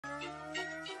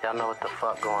Y'all know what the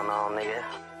fuck going on, nigga.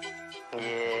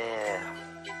 Yeah.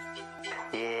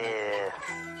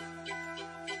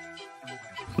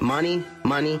 Money,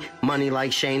 money, money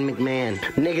like Shane McMahon.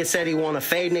 Nigga said he want a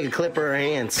fade, nigga clip her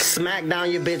hands. Smack down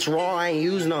your bitch raw, I ain't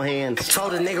use no hands.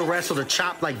 Told a nigga wrestle the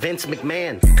chop like Vince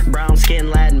McMahon. Brown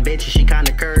skin Latin bitch, she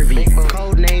kinda curvy.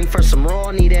 Code name for some raw,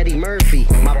 need Eddie Murphy.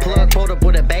 My plug pulled up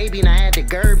with a baby and I had to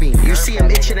Gerby. You see him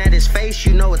itching at his face,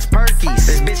 you know it's perkies.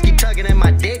 This bitch keep tugging at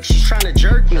my dick, she's trying to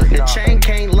jerk me. The chain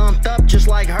cane lumped up just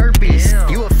like herpes.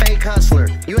 You a fake hustler,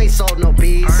 you ain't sold no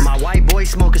peas. My white boy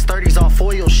smoke his 30s off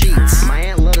foil sheets. My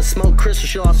aunt love to smoke crystal,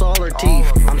 she lost all her teeth.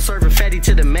 I'm serving Fetty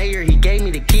to the mayor, he gave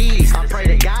me the keys. I pray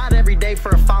to God every day for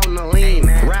a fountain of lean.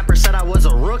 Rapper said I was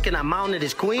a rook and I mounted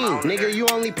his queen. Nigga, you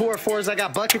only pour fours, I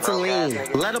got buckets of lean.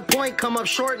 Let a point come up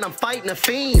short and I'm fighting a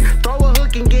fiend. Throw a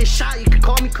hook and get shot, you can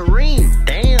call me Kareem.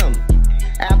 Damn,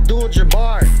 Abdul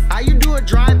Jabbar. How you do a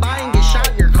drive-by and get shot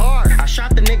in your car? I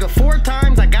shot the nigga 4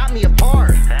 times, I got me a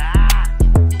par.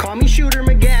 Call me Shooter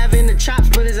McGavin, the chop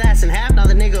split his ass in half, now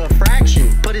the nigga a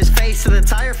fraction. Put his face to the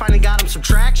tire, finally got him some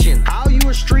traction. How you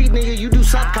a street nigga, you do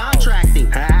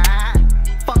subcontracting.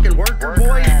 Fucking worker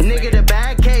boy. Nigga, the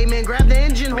bag came in, grab the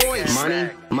engine hoist. Money,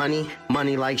 money,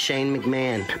 money like Shane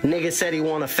McMahon. Nigga said he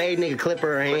want a fade, nigga clip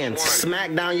her hands.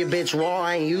 Smack down your bitch raw,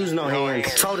 I ain't use no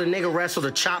hands. Told a nigga wrestle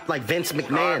the chop like Vince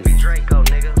McMahon.